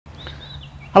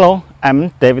Hello, I'm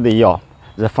David Yao,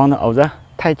 the founder of the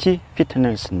Tai Chi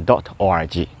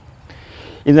Fitness.org.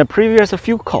 In the previous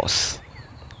few courses,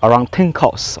 around 10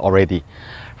 courses already,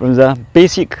 from the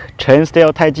basic Chen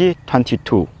style Tai Chi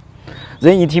 22,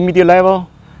 then intermediate level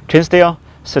Chen style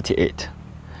 38,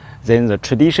 then the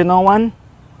traditional one,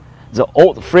 the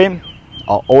old frame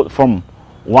or old form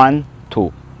 1,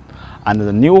 2, and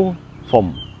the new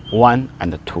form 1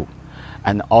 and 2,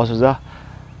 and also the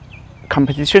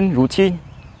competition routine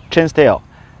Chen style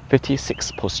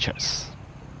 56 postures.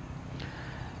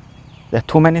 There are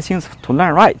too many things to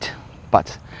learn, right?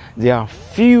 But there are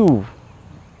few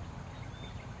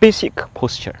basic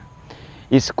posture.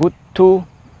 It's good to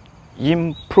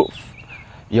improve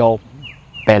your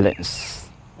balance.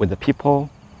 When the people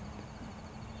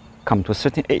come to a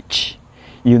certain age,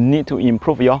 you need to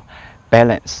improve your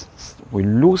balance. We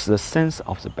lose the sense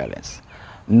of the balance,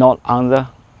 not on the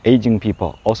aging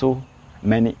people, also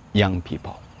many young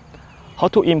people. How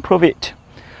to improve it?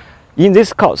 In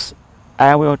this course,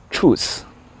 I will choose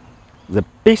the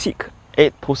basic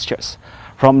 8 postures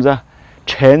from the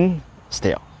Chen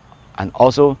style and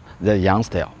also the Yang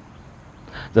style.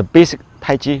 The basic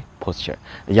Tai Chi posture.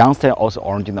 The Yang style also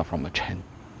original from the Chen.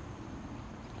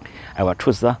 I will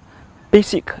choose the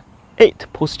basic 8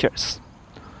 postures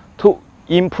to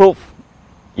improve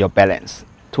your balance,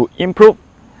 to improve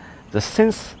the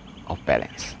sense of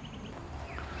balance,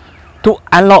 to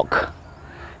unlock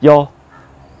your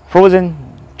frozen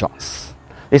joints.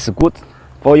 It's good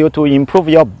for you to improve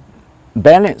your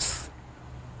balance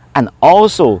and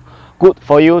also good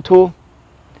for you to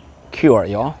cure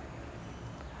your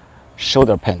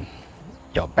shoulder pain,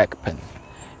 your back pain,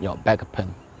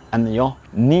 and your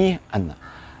knee and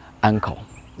ankle.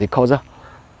 They call the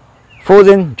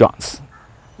frozen joints.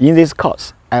 In this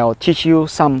course, I'll teach you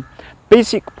some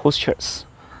basic postures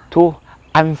to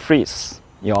unfreeze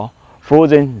your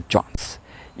frozen joints,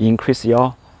 increase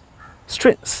your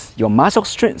strength, your muscle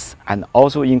strength, and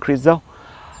also increase the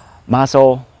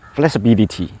muscle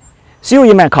flexibility. See you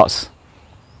in my course.